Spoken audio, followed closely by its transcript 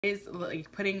is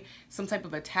like putting some type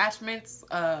of attachments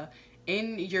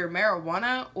in your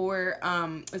marijuana, or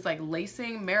it's like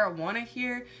lacing marijuana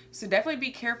here. So definitely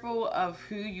be careful of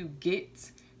who you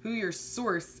get, who your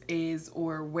source is,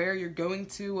 or where you're going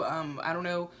to. I don't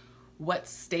know what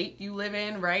state you live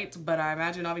in, right? But I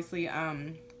imagine obviously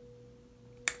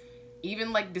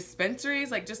even like dispensaries,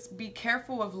 like just be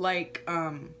careful of like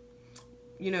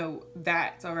you know,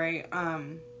 that, all right?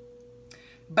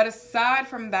 But aside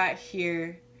from that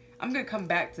here, I'm gonna come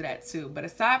back to that too, but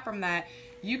aside from that,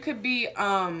 you could be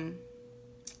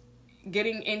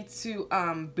getting into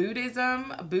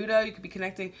Buddhism, Buddha. You could be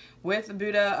connecting with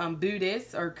Buddha,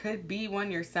 Buddhist, or could be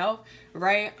one yourself,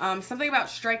 right? Something about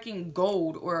striking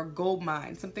gold or a gold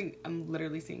mine. Something, I'm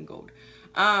literally seeing gold.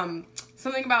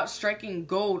 Something about striking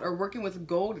gold or working with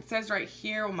gold. It says right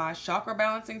here on my chakra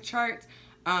balancing chart,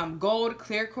 gold,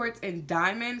 clear quartz, and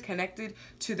diamond connected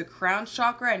to the crown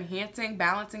chakra, enhancing,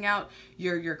 balancing out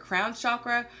your crown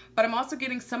chakra. But I'm also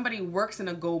getting somebody works in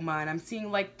a gold mine. I'm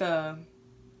seeing like the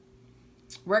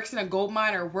works in a gold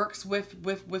mine, or works with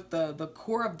the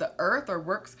core of the earth, or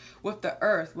works with the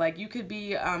earth. Like you could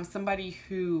be somebody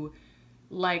who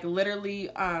like literally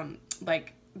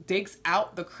like digs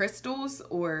out the crystals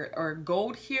or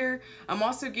gold here. I'm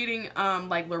also getting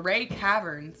like Luray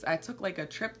Caverns. I took like a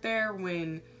trip there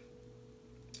when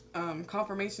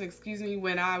confirmation, excuse me,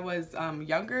 when I was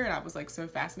younger, and I was like so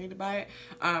fascinated by it.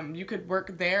 You could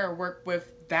work there or work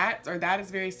with that, or that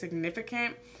is very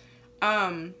significant.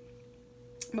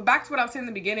 But back to what I was saying in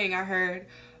the beginning, I heard,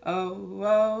 oh,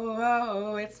 oh,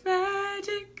 oh, it's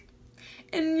magic.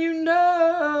 And you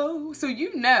know, so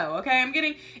you know, okay? I'm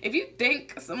getting, if you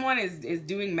think someone is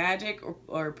doing magic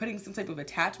or putting some type of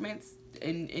attachments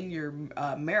in your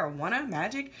marijuana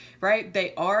magic, right?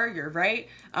 They are, you're right.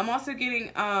 I'm also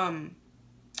getting,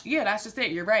 yeah, that's just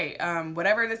it. You're right.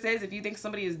 Whatever this is, if you think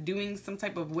somebody is doing some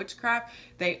type of witchcraft,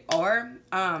 they are.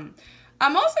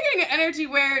 I'm also getting an energy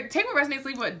where take what resonates,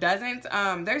 leave what doesn't.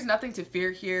 There's nothing to fear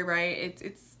here, right?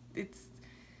 It's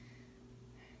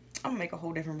I'm gonna make a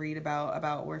whole different read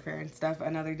about warfare and stuff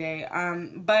another day.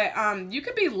 But you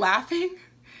could be laughing.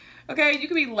 Okay, you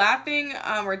could be laughing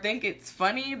or think it's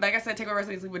funny. Like I said, take what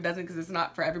resonates, leave what doesn't, because it's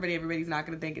not for everybody. Everybody's not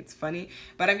going to think it's funny.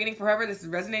 But I'm getting for whoever this is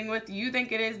resonating with, you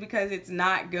think it is because it's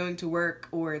not going to work,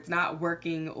 or it's not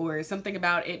working, or something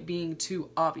about it being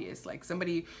too obvious. Like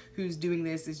somebody who's doing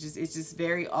this is just, it's just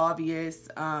very obvious.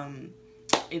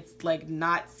 It's like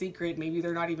not secret. Maybe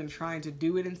they're not even trying to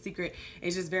do it in secret.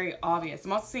 It's just very obvious.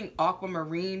 I'm also seeing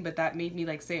aquamarine, but that made me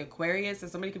like say Aquarius. So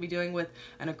somebody could be dealing with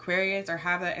an Aquarius or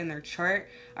have that in their chart.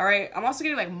 All right. I'm also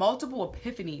getting like multiple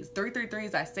epiphanies, 333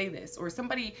 as I say this, or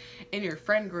somebody in your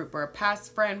friend group, or a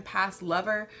past friend, past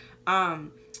lover.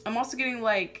 I'm also getting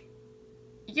like,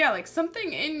 yeah, like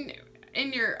something in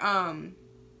your,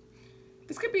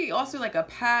 this could be also like a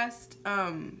past,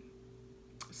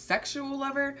 sexual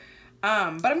lover.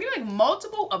 But I'm getting like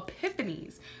multiple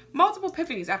epiphanies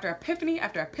after epiphany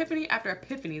after epiphany after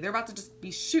epiphany. They're about to just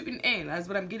be shooting in. That's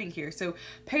what I'm getting here. So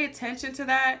pay attention to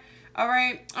that. All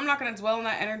right. I'm not going to dwell on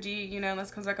that energy, you know,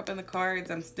 unless it comes back up in the cards.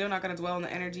 I'm still not going to dwell on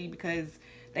the energy because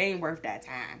they ain't worth that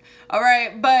time. All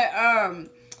right. But,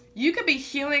 you could be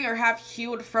healing or have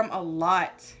healed from a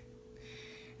lot.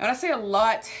 And when I say a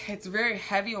lot, it's very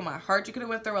heavy on my heart. You could have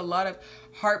went through a lot of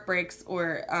heartbreaks,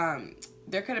 or,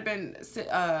 there could have been,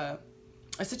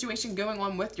 a situation going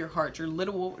on with your heart, your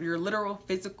literal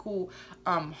physical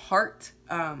heart,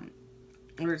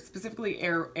 or specifically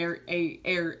aorta.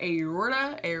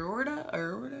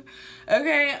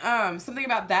 Okay, something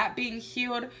about that being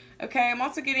healed. Okay, I'm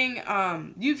also getting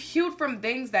you've healed from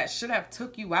things that should have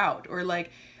took you out, or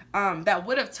like that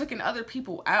would have taken other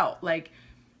people out, like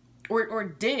or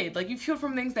did. Like you've healed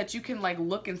from things that you can like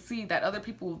look and see that other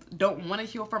people don't want to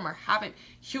heal from or haven't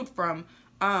healed from.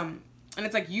 And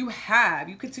it's like you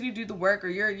continue to do the work, or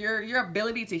your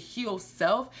ability to heal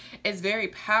self is very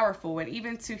powerful, and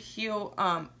even to heal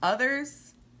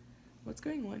others. What's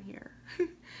going on here?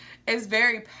 Is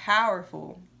very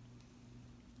powerful.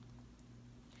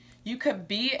 You could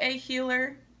be a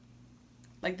healer,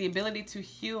 like the ability to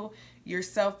heal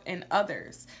yourself and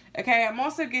others. Okay, I'm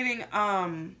also getting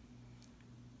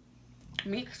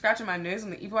me scratching my nose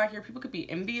on the evil eye here. People could be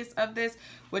envious of this,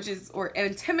 which is, or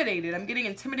intimidated. I'm getting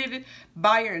intimidated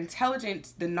by your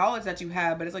intelligence, the knowledge that you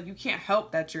have, but it's like you can't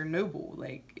help that you're noble.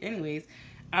 Like, anyways,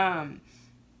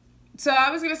 so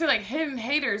I was gonna say like hidden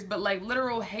haters, but like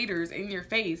literal haters in your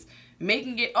face,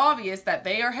 making it obvious that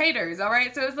they are haters. All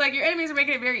right, so it's like your enemies are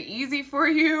making it very easy for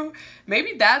you.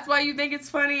 Maybe that's why you think it's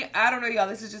funny. I don't know, y'all.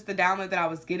 This is just the download that I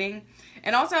was getting.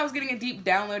 And also I was getting a deep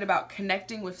download about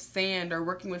connecting with sand, or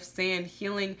working with sand,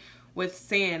 healing with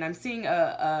sand. I'm seeing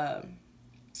a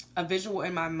visual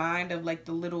in my mind of like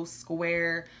the little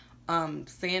square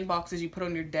sand boxes you put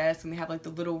on your desk, and they have like the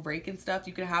little rake and stuff.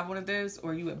 You could have one of those,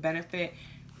 or you would benefit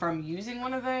from using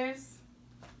one of those.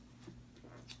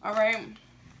 All right.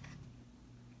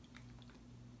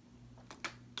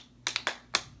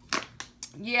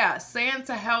 Yeah, sand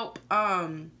to help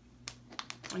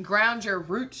ground your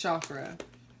root chakra.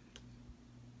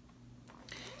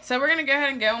 So we're going to go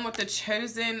ahead and go on with the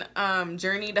chosen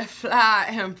Journey to Fly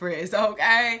Empress,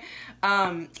 okay?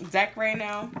 Deck right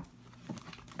now.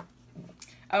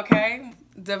 Okay,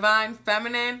 Divine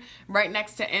Feminine right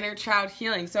next to Inner Child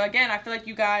Healing. So again, I feel like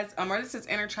you guys, or this is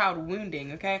Inner Child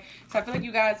Wounding, okay? So I feel like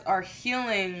you guys are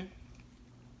healing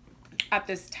at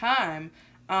this time.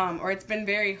 Or it's been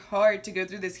very hard to go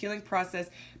through this healing process,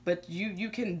 but you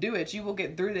can do it. You will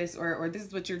get through this, or this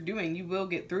is what you're doing. You will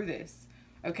get through this,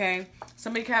 okay?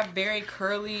 Somebody could have very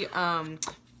curly,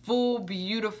 full,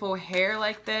 beautiful hair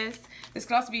like this. This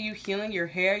could also be you healing your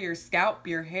hair, your scalp,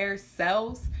 your hair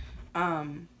cells,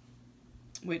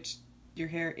 which your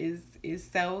hair is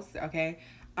cells, okay?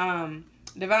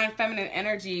 Divine Feminine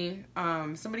energy.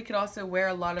 Somebody could also wear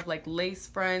a lot of like lace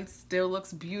fronts, still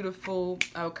looks beautiful.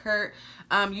 Oh, Kurt,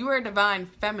 you are Divine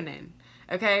Feminine,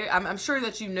 okay? I'm sure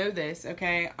that you know this,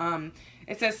 okay?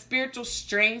 It says spiritual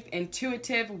strength,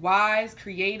 intuitive, wise,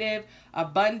 creative,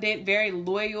 abundant, very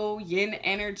loyal, yin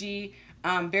energy,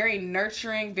 very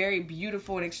nurturing, very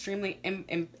beautiful, and extremely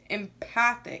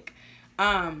empathic.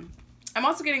 I'm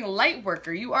also getting light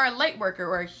worker. You are a light worker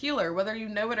or a healer, whether you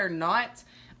know it or not.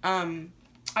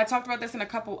 I talked about this in a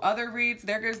couple other reads.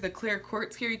 There goes the clear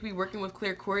quartz here. You could be working with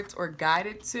clear quartz or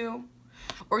guided to.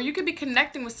 Or you could be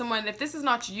connecting with someone. If this is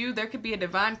not you, there could be a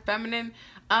Divine Feminine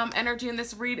energy in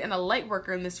this read and a light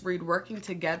worker in this read working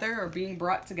together or being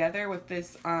brought together with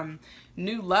this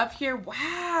new love here.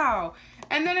 Wow.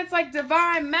 And then it's like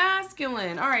Divine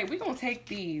Masculine. All right, we're going to take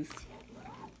these.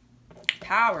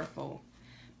 Powerful.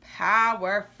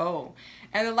 Powerful.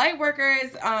 And the light worker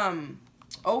is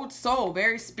old soul,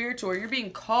 very spiritual. You're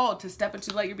being called to step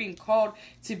into light. You're being called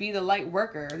to be the light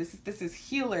worker. This is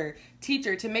healer,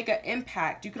 teacher, to make an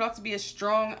impact. You could also be a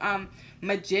strong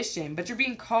magician, but you're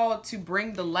being called to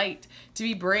bring the light, to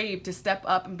be brave, to step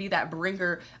up and be that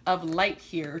bringer of light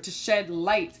here, or to shed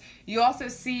light. You also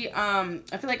see, I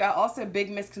feel like also a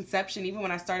big misconception, even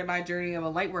when I started my journey of a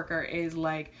light worker, is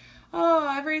like, oh,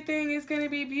 everything is going to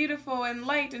be beautiful and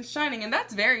light and shining. And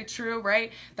that's very true,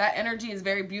 right? That energy is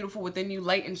very beautiful within you,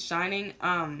 light and shining.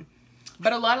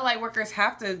 But a lot of light workers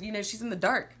have to, you know, she's in the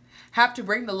dark, have to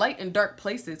bring the light in dark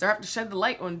places, or have to shed the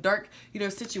light on dark, you know,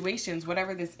 situations,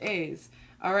 whatever this is.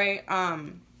 All right.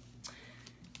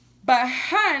 But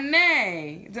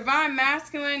honey, Divine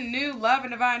Masculine, new love,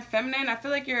 and Divine Feminine. I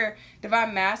feel like your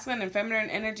Divine Masculine and Feminine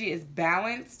energy is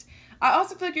balanced. I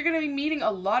also feel like you're going to be meeting a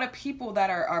lot of people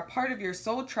that are part of your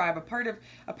soul tribe, a part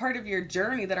of your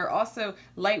journey, that are also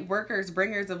light workers,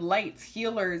 bringers of lights,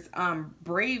 healers,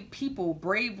 brave people,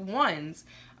 brave ones.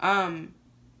 That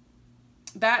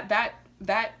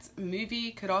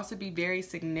movie could also be very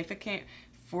significant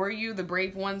for you. The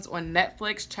Brave Ones on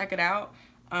Netflix, check it out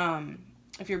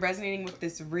if you're resonating with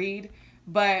this read.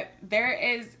 But there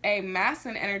is a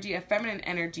masculine energy, a feminine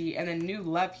energy, and a new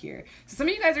love here. So some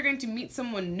of you guys are going to meet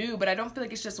someone new, but I don't feel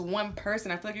like it's just one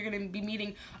person. I feel like you're going to be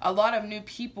meeting a lot of new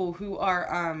people who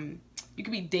are, you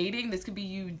could be dating. This could be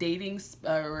you dating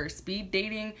or speed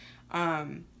dating. But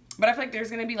I feel like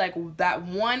there's going to be like that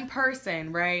one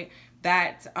person, right,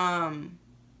 that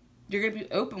you're going to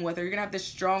be open with, or you're going to have this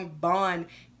strong bond,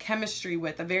 chemistry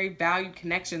with, a very valued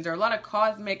connections, or a lot of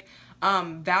cosmic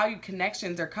valued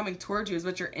connections are coming towards you is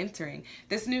what you're entering.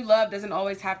 This new love doesn't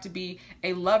always have to be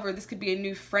a lover. This could be a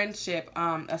new friendship,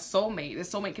 a soulmate.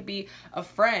 This soulmate could be a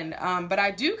friend. But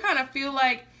I do kind of feel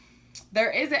like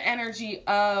there is an energy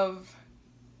of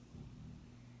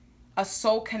a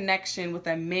soul connection with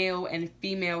a male and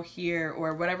female here,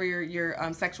 or whatever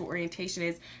your sexual orientation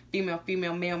is, female,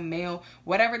 male,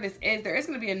 whatever this is, there is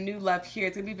going to be a new love here.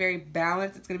 It's going to be very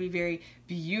balanced. It's going to be very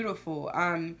beautiful.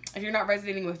 If you're not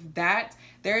resonating with that,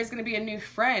 there is going to be a new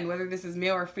friend, whether this is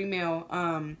male or female,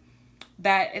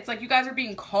 that it's like you guys are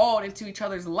being called into each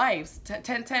other's lives.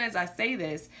 10-10 as I say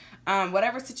this.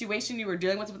 Whatever situation you were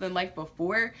dealing with within life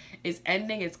before is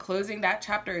ending, it's closing. That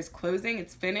chapter is closing,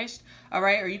 it's finished, all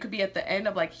right? Or you could be at the end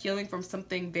of like healing from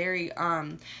something very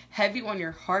heavy on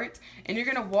your heart, and you're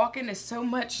gonna walk into so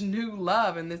much new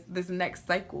love in this next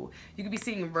cycle. You could be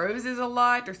seeing roses a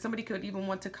lot, or somebody could even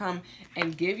want to come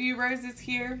and give you roses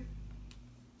here.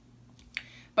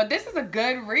 But this is a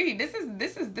good read. This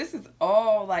is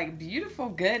all like beautiful,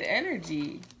 good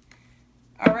energy.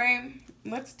 All right,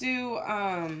 let's do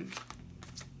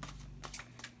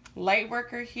Light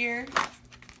worker here.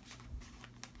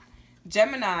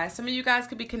 Gemini. Some of you guys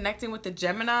could be connecting with the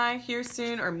Gemini here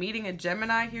soon or meeting a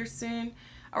Gemini here soon.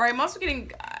 All right, I'm also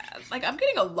getting, I'm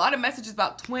getting a lot of messages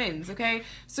about twins, okay?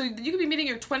 So you could be meeting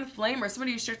your twin flame or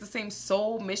somebody who shares the same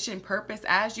soul, mission, purpose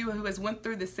as you, who has went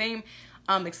through the same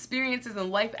experiences in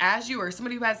life as you, or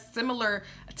somebody who has similar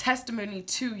testimony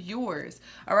to yours.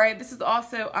 All right, this is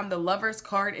also the Lover's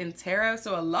card in tarot.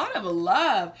 So a lot of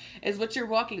love is what you're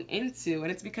walking into,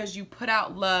 and it's because you put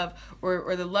out love,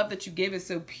 or the love that you give is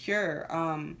so pure.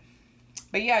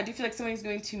 But yeah, I do feel like somebody's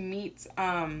going to meet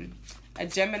a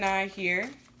Gemini here,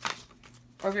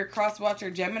 or if you're cross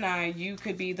watcher Gemini, you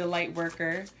could be the light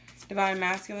worker, divine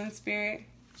masculine spirit.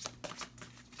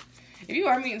 If you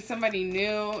are meeting somebody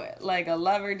new, like a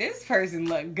lover, this person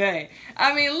look good.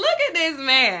 I mean, look at this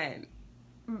man.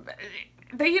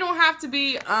 You don't have to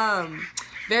be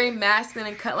very masculine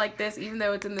and cut like this, even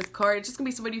though it's in this card. It's just gonna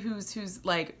be somebody who's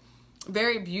like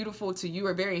very beautiful to you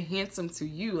or very handsome to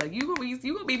you. Like you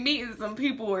gonna be meeting some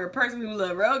people or a person who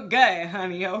look real good,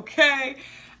 honey. Okay.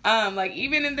 Like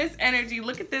even in this energy,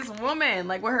 look at this woman,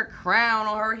 like with her crown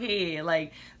on her head,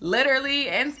 like literally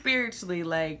and spiritually,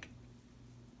 like.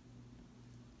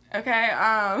 Okay,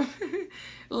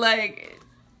 like,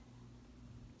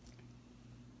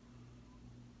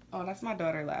 oh, that's my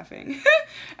daughter laughing.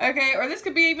 Okay, or this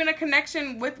could be even a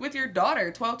connection with your daughter,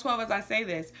 1212 as I say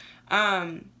this.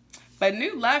 But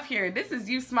new love here, this is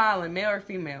you smiling, male or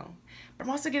female. But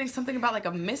I'm also getting something about like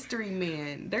a mystery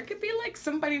man. There could be like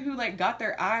somebody who like got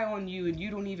their eye on you and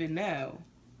you don't even know.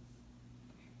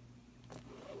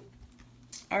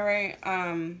 All right,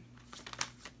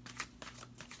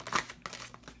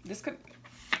 this could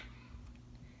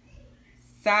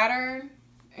Saturn,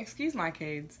 excuse my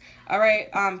kids. All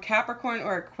right, Capricorn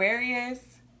or Aquarius.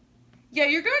 Yeah,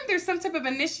 you're going through some type of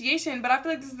initiation, but I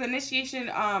feel like this is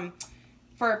initiation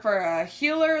for a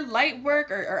healer, light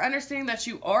work, or understanding that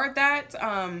you are that,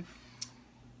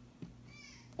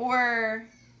 or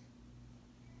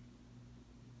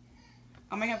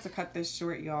I might have to cut this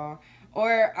short, y'all,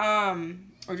 or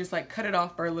just like cut it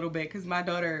off for a little bit, because my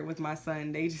daughter with my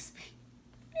son, they just be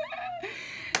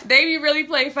they be really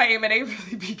play fighting, but they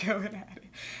really be going at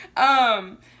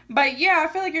it. But yeah,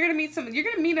 I feel like you're gonna meet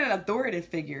an authoritative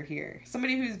figure here.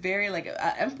 Somebody who's very like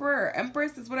emperor or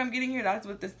empress is what I'm getting here. That's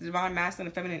what this divine masculine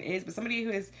and feminine is. But somebody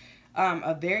who is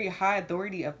a very high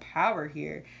authority of power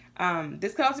here.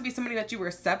 This could also be somebody that you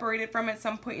were separated from at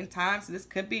some point in time. So this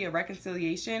could be a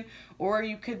reconciliation, or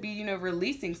you could be, you know,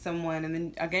 releasing someone, and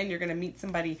then again you're gonna meet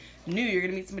somebody new. You're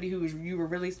gonna meet somebody who you were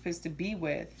really supposed to be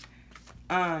with.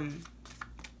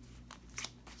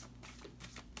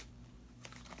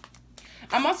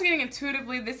 I'm also getting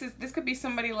intuitively, this could be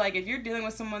somebody like, if you're dealing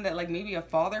with someone that like maybe a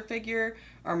father figure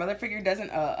or a mother figure doesn't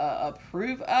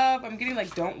approve of, I'm getting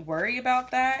like, don't worry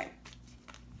about that.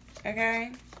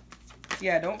 Okay?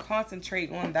 Yeah, don't concentrate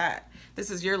on that.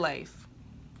 This is your life.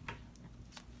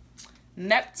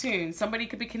 Neptune, somebody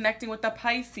could be connecting with the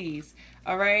Pisces.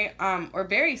 All right? Or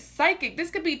very psychic.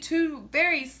 This could be two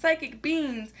very psychic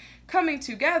beings coming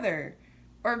together,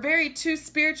 or very two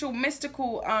spiritual,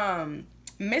 mystical,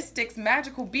 mystics,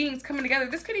 magical beings coming together.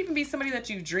 This could even be somebody that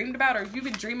you've dreamed about, or you've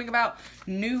been dreaming about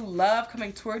new love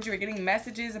coming towards you, or getting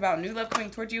messages about new love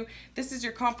coming towards you. This is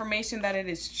your confirmation that it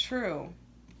is true.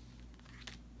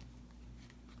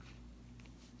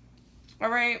 All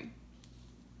right.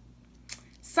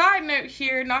 Side note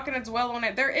here, not going to dwell on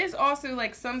it. There is also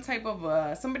like some type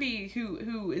of somebody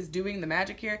who is doing the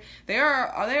magic here. They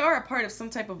are a part of some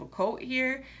type of a cult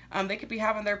here. They could be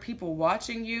having their people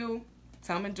watching you.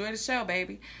 Tell them enjoy the show,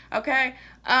 baby. Okay.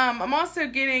 I'm also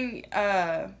getting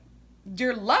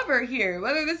your lover here.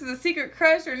 Whether this is a secret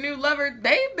crush or new lover,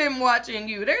 they've been watching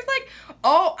you. There's like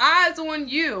all eyes on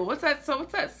you. What's that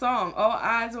song? All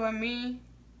eyes on me.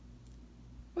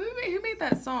 Who made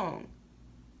that song?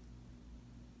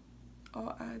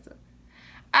 All eyes on...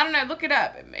 I don't know. Look it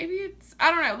up. Maybe it's...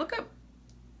 I don't know. Look up...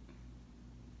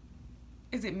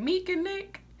 Is it Meek and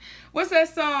Nick? What's that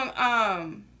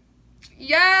song?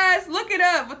 Yes, look it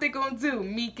up. What they gonna do?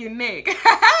 Meek and Nick.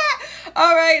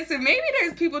 All right, so maybe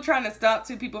there's people trying to stop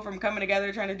two people from coming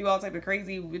together, trying to do all type of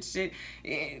crazy shit.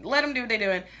 Let them do what they're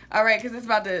doing. All right, because it's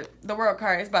about to, the world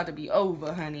card is about to be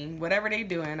over, honey. Whatever they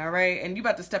doing, all right? And you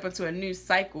about to step into a new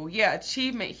cycle. Yeah,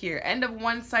 achievement here. End of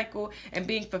one cycle and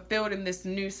being fulfilled in this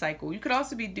new cycle. You could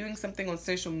also be doing something on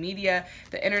social media,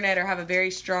 the internet, or have a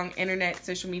very strong internet,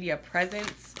 social media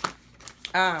presence.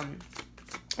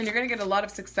 And you're going to get a lot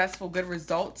of successful, good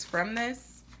results from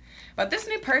this. But this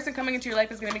new person coming into your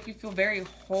life is going to make you feel very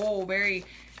whole, very,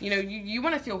 you know, you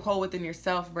want to feel whole within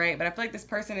yourself, right? But I feel like this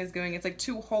person is going, it's like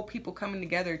two whole people coming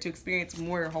together to experience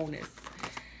more wholeness.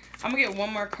 I'm going to get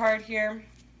one more card here.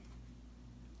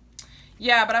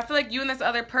 Yeah, but I feel like you and this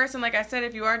other person, like I said,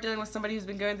 if you are dealing with somebody who's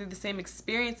been going through the same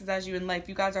experiences as you in life,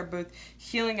 you guys are both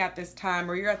healing at this time,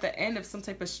 or you're at the end of some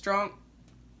type of strong...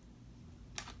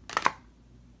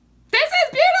 This is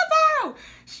beautiful!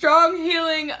 Strong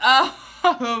healing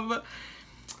of...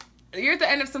 You're at the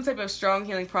end of some type of strong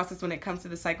healing process when it comes to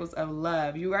the cycles of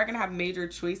love. You are going to have major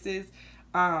choices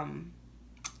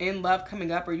in love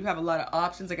coming up, or you have a lot of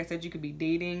options. Like I said, you could be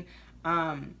dating,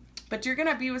 but you're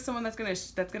gonna be with someone that's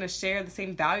gonna share the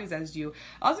same values as you.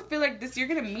 I also feel like you're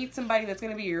gonna meet somebody that's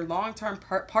gonna be your long-term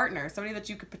partner, somebody that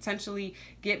you could potentially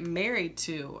get married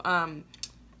to.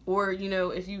 Or, you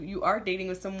know, if you are dating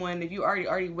with someone, if you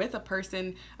already with a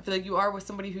person, I feel like you are with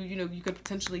somebody who, you know, you could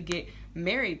potentially get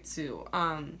married to.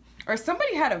 Or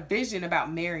somebody had a vision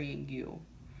about marrying you,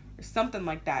 or something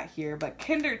like that here. But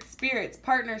kindred spirits,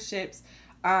 partnerships,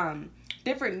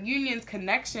 different unions,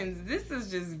 connections. This is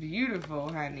just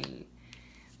beautiful, honey.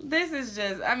 This is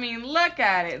just, I mean, look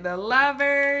at it. The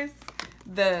lovers,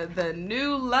 the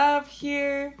new love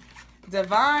here,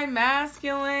 divine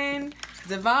masculine,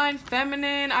 divine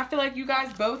feminine. I feel like you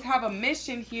guys both have a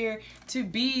mission here to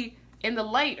be in the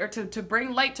light, or to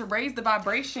bring light, to raise the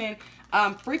vibration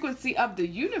frequency of the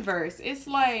universe. It's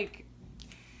like,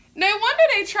 no wonder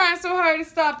they trying so hard to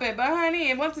stop it. But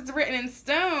honey, once it's written in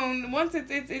stone, once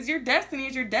it's your destiny,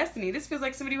 it's your destiny. This feels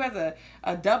like somebody who has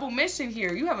a double mission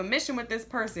here. You have a mission with this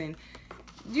person.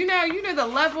 You know the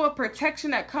level of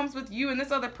protection that comes with you and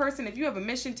this other person. If you have a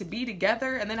mission to be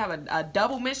together and then have a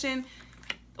double mission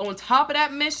on top of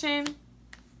that mission,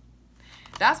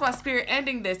 that's why Spirit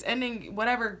ending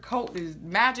whatever cult is,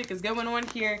 magic is going on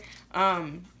here.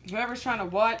 Whoever's trying to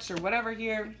watch or whatever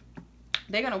here,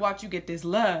 they're going to watch you get this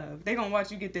love. They're going to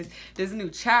watch you get this new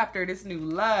chapter, this new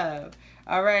love.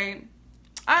 All right.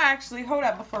 I actually, hold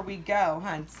up before we go,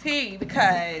 hunty,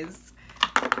 because,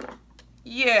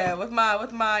 yeah, with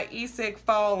my e-cig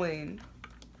falling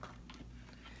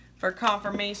for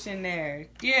confirmation there.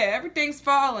 Yeah, everything's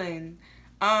falling.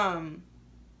 What's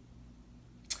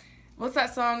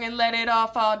that song? And let it all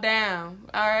fall down.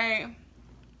 All right.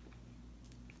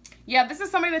 Yeah, this is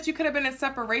somebody that you could have been in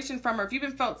separation from, or if you've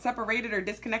been felt separated or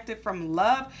disconnected from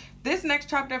love, this next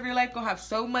chapter of your life gonna have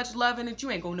so much love in it,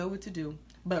 you ain't gonna know what to do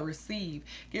but receive.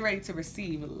 Get ready to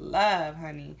receive love,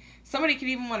 honey. Somebody could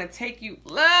even want to take you,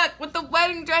 look, with the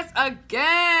wedding dress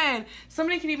again.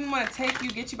 Somebody could even want to take you,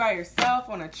 get you by yourself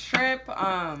on a trip.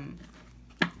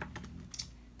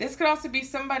 This could also be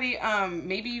somebody,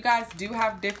 maybe you guys do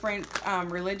have different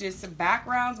religious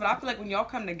backgrounds, but I feel like when y'all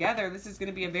come together, this is going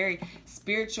to be a very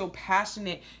spiritual,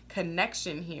 passionate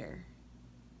connection here.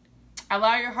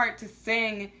 Allow your heart to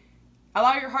sing.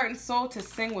 Allow your heart and soul to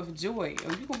sing with joy.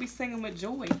 Or you will be singing with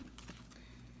joy.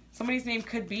 Somebody's name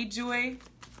could be Joy.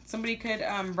 Somebody could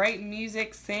write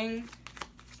music, sing.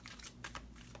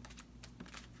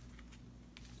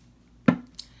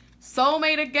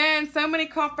 Soulmate again. So many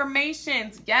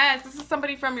confirmations. Yes, this is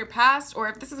somebody from your past. Or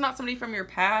if this is not somebody from your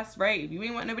past, right? If you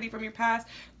ain't want nobody from your past,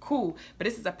 cool. But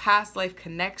this is a past life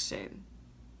connection.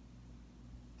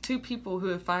 Two people who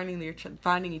are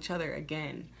finding each other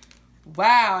again.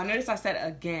 Wow, notice I said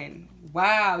again.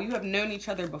 Wow, you have known each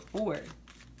other before.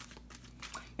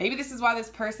 Maybe this is why this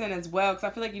person as well, because I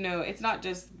feel like, you know, it's not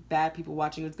just bad people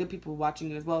watching you, it's good people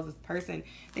watching you as well as this person.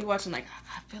 They're watching like,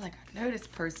 I feel like I know this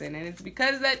person, and it's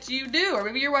because that you do. Or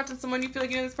maybe you're watching someone, you feel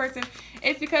like you know this person,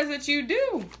 it's because that you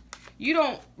do. You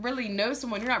don't really know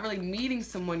someone, you're not really meeting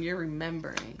someone, you're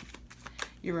remembering.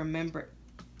 You remember.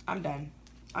 I'm done.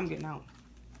 I'm getting out.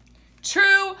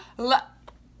 True love.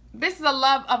 This is a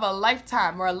love of a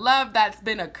lifetime, or a love that's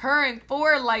been occurring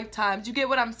for lifetimes. You get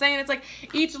what I'm saying? It's like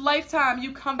each lifetime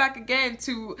you come back again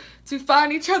to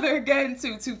find each other again,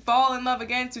 to fall in love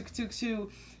again, to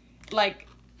like,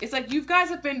 it's like you guys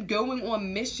have been going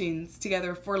on missions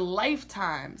together for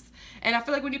lifetimes. And I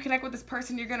feel like when you connect with this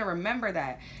person, you're going to remember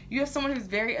that. You have someone who's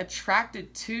very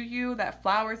attracted to you, that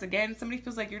flowers again. Somebody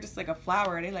feels like you're just like a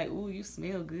flower. And they're like, ooh, you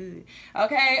smell good.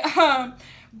 Okay.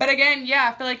 But again, yeah,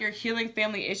 I feel like you're healing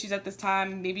family issues at this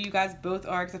time. Maybe you guys both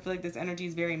are, because I feel like this energy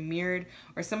is very mirrored.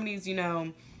 Or somebody's, you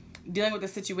know, dealing with a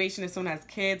situation if someone has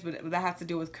kids, but that has to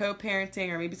do with co-parenting.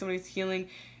 Or maybe somebody's healing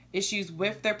issues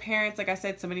with their parents. Like I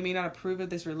said, somebody may not approve of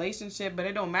this relationship, but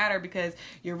it don't matter, because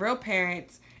your real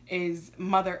parents is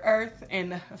Mother Earth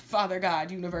and Father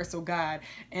God, Universal God.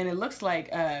 And it looks like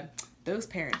those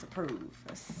parents approve.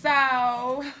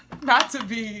 So, not to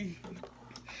be.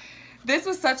 This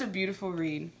was such a beautiful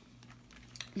read.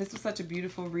 This was such a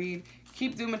beautiful read.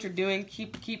 Keep doing what you're doing.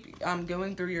 Keep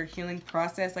going through your healing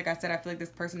process. Like I said, I feel like this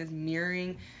person is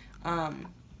mirroring,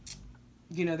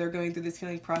 you know, they're going through this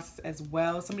healing process as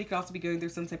well. Somebody could also be going through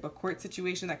some type of court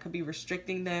situation that could be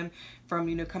restricting them from,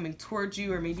 you know, coming towards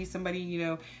you. Or maybe somebody, you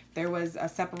know, there was a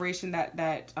separation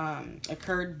that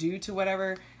occurred due to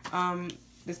whatever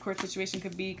this court situation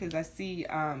could be. Because I see,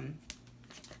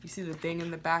 you see the thing in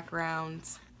the background.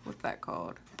 What's that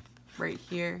called? Right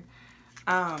here.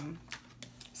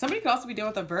 Somebody could also be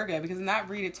dealing with a Virgo, because in that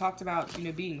read it talked about, you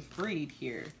know, being freed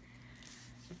here.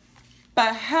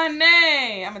 But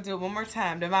honey, I'm gonna do it one more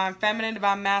time. Divine feminine,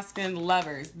 divine masculine,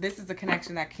 lovers. This is a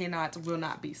connection that will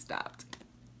not be stopped.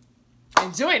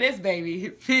 Enjoy this, baby.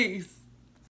 Peace.